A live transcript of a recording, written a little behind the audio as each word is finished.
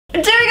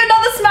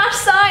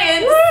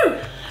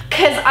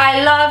because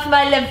I love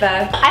my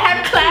liver. I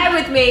have Claire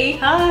with me.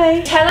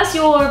 Hi. Tell us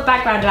your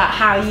background about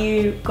how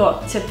you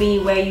got to be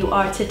where you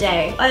are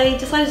today. I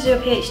decided to do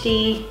a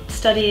PhD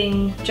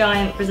studying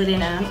giant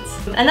Brazilian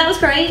ants, and that was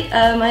great.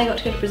 I got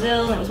to go to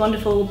Brazil and it was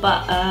wonderful,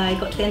 but I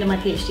got to the end of my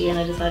PhD and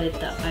I decided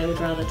that I would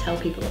rather tell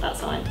people about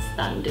science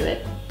than do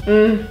it.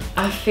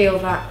 I feel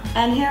that.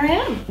 And here I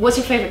am. What's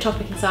your favourite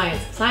topic in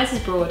science? Science is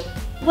broad.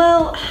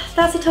 Well,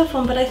 that's a tough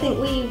one, but I think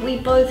we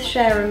both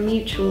share a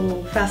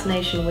mutual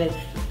fascination with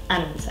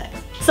animal sex.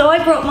 So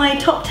I brought my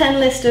top 10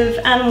 list of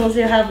animals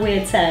who have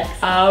weird sex.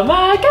 Oh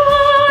my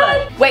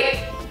god! But wait,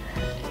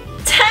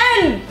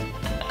 10!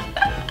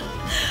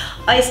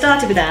 I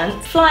started with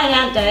ants. Flying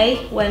Ant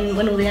Day,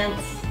 when all the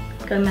ants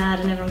go mad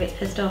and everyone gets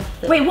pissed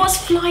off. Wait, what's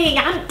Flying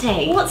Ant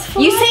Day? What's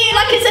Flying You say it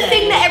like it's a Ant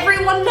thing Day? that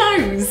everyone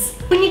knows.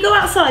 When you go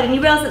outside and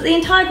you realise that the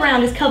entire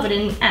ground is covered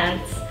in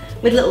ants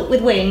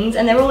with wings,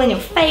 and they're all in your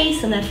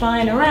face and they're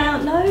flying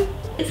around. No,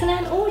 it's an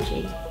ant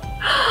orgy.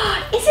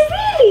 Is it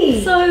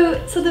really?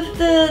 So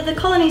the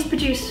colonies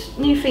produce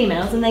new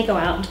females and they go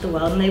out into the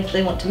world and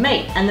they want to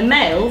mate. And the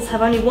males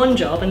have only one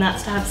job, and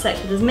that's to have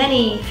sex with as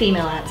many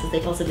female ants as they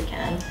possibly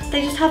can.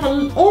 They just have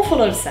an awful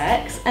lot of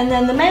sex, and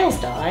then the males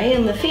die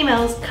and the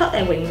females cut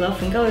their wings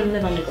off and go and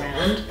live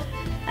underground.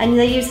 And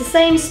they use the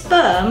same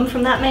sperm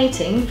from that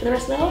mating for the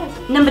rest of their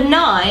lives. Number 9,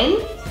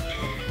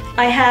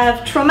 I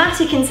have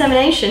traumatic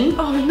insemination.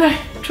 Oh no.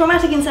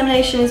 Traumatic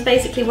insemination is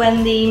basically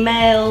when the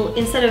male,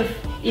 instead of,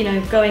 you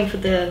know, going for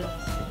the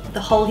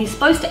hole he's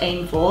supposed to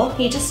aim for,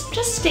 he just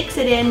sticks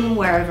it in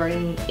wherever,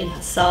 in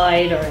her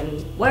side or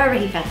in wherever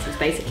he fancies,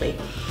 basically.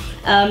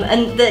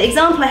 And the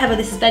example I have of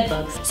this is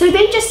bedbugs. So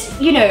they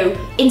just, you know,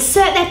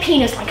 insert their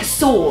penis like a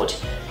sword.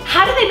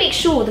 How do they make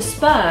sure the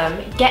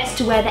sperm gets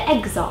to where the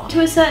eggs are?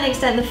 To a certain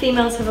extent, the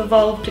females have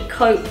evolved to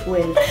cope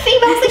with. The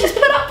females, they just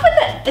put up with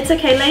it. It's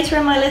okay, later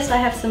in my list I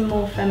have some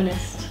more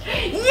feminist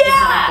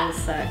Yeah!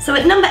 examples. So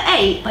at number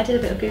 8, I did a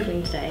bit of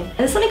Googling today, and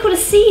there's something called a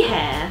sea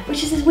hare,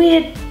 which is this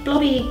weird,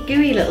 blobby,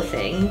 gooey little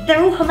thing.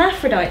 They're all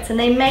hermaphrodites and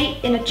they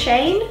mate in a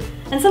chain,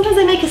 and sometimes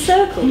they make a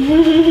circle.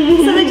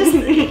 So they just,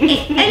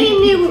 any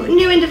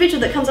new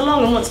individual that comes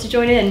along and wants to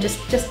join in just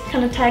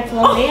kind of tags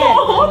along the end.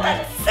 Oh,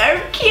 that's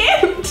so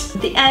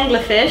cute! The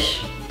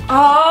anglerfish.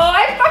 Oh,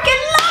 I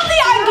fucking love the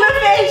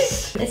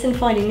anglerfish! It's in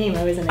Finding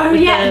Nemo, isn't it? Oh,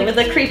 with yeah. with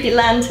the creepy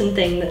lantern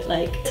thing that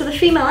like... So the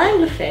female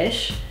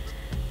anglerfish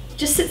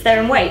just sits there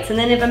and waits, and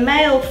then if a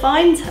male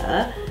finds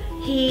her,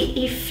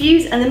 he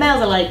fuses, and the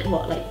males are like,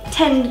 what, like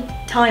 10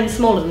 times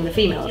smaller than the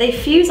female. They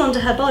fuse onto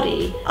her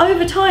body.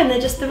 Over time,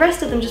 the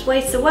rest of them just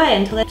wastes away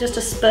until they're just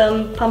a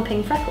sperm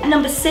pumping freckle.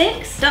 Number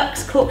 6,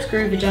 duck's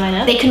corkscrew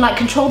vagina. They can like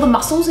control the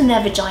muscles in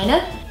their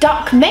vagina.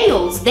 Duck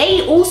males,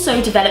 they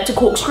also developed a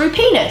corkscrew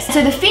penis.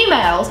 So the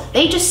females,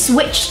 they just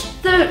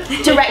switched the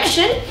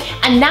direction,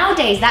 and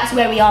nowadays that's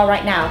where we are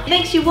right now. It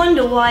makes you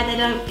wonder why they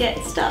don't get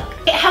stuck.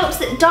 It helps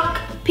that duck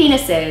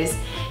penises,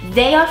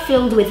 they are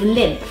filled with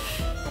lymph.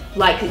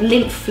 Like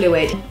lymph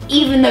fluid.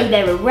 Even though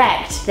they're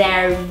erect,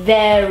 they're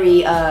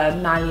very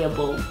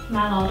malleable.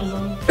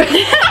 Malleable.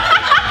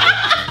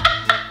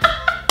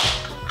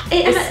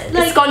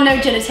 It's got no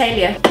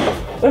genitalia.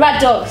 What about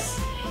dogs?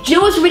 Do you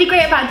know what's really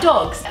great about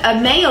dogs? A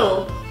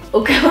male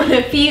will go on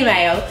a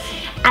female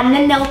and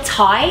then they'll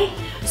tie,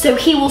 so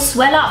he will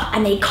swell up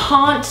and they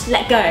can't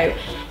let go,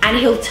 and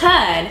he'll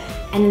turn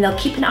and then they'll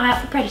keep an eye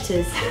out for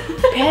predators.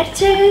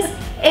 Predators,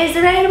 is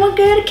there anyone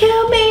gonna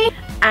kill me?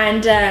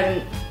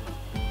 And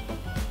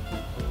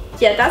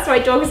yeah, that's why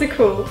dogs are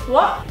cool.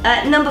 What?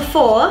 Number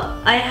 4,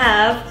 I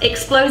have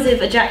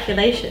explosive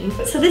ejaculation.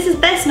 So this is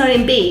best known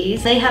in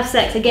bees. They have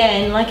sex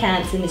again, like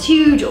ants, in this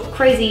huge,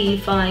 crazy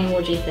flying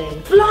orgy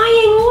thing.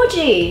 Flying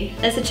orgy!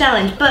 It's a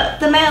challenge,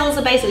 but the males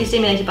are basically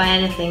stimulated by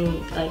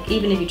anything, like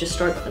even if you just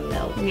stroke them,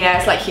 they'll... Yeah,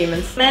 it's like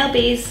humans. Male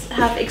bees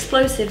have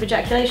explosive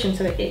ejaculation,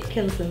 so it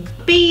kills them.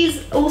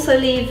 Bees also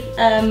leave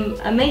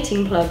a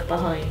mating plug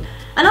behind.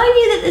 And I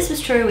knew that this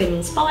was true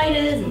in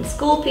spiders and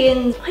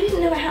scorpions. I didn't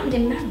know it happened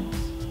in mammals.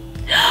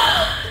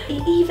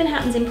 It even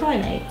happens in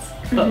primates,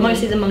 but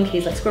mostly the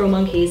monkeys, like squirrel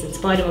monkeys and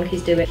spider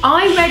monkeys, do it.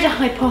 I read a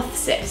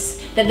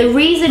hypothesis that the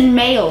reason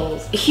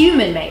males,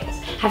 human males,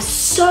 have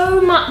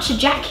so much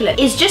ejaculate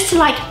is just to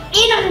like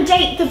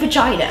inundate the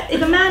vagina.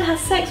 If a man has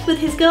sex with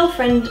his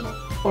girlfriend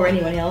or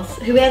anyone else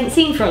who he hasn't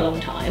seen for a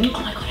long time,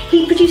 Oh my god.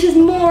 he produces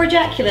more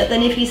ejaculate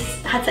than if he's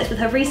had sex with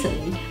her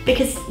recently,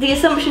 because the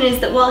assumption is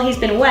that while he's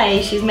been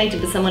away, she's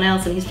mated with someone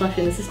else and he's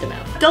flushing the system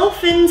out.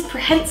 Dolphins'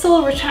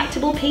 prehensile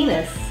retractable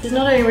penis is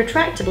not only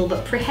retractable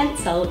but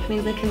prehensile, which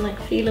means they can like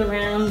feel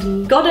around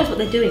and God knows what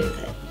they're doing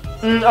with it.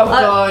 Oh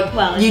god.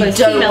 Well, I you suppose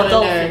don't female want to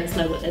know. dolphins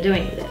know what they're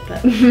doing with it,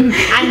 but...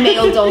 And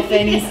male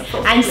dolphins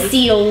and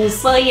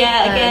seals. Well,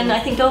 yeah, again,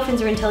 I think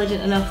dolphins are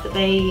intelligent enough that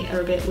they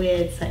are a bit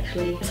weird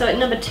sexually. So at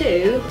number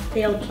 2,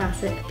 the old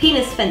classic,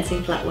 penis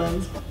fencing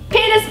flatworms.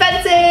 Penis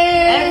fencing!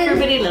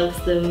 Everybody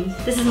loves them.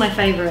 This is my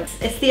favourite.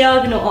 It's the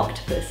Argonaut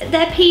octopus.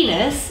 Their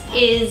penis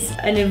is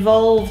an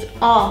evolved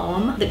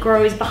arm that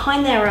grows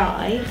behind their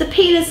eye. The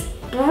penis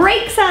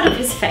breaks out of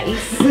his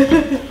face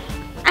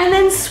and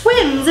then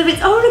swims of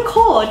its own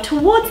accord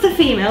towards the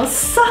female,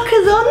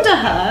 suckers onto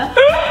her,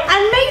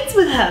 and mates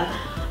with her.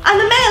 And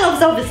the male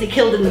was obviously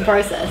killed in the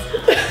process.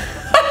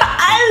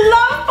 I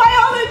love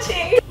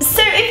biology!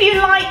 So if you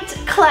liked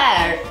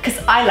Claire, because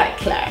I like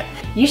Claire,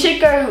 you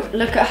should go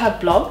look at her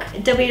blog.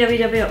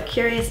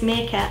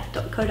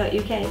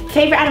 www.curiousmeerkat.co.uk.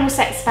 Favourite animal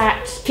sex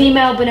fact: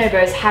 female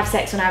bonobos have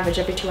sex on average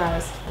every 2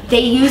 hours. They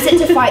use it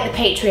to fight the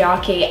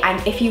patriarchy,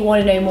 and if you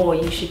want to know more,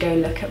 you should go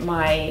look at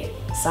my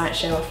science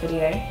show off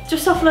video.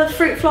 Drosophila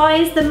fruit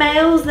flies, the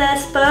males, their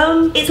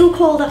sperm, it's all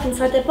coiled up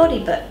inside their body,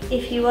 but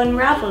if you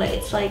unravel it,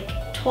 it's like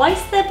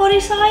twice their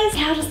body size.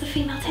 How does the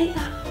female take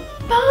that?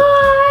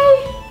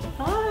 Bye!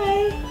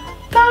 Bye!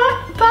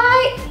 Bye!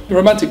 Bye! The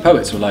romantic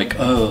poets were like,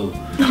 oh,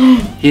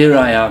 here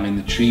I am in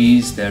the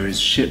trees, there is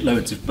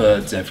shitloads of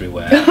birds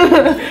everywhere.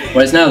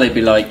 Whereas now they'd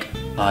be like,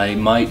 I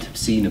might have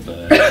seen a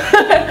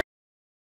bird.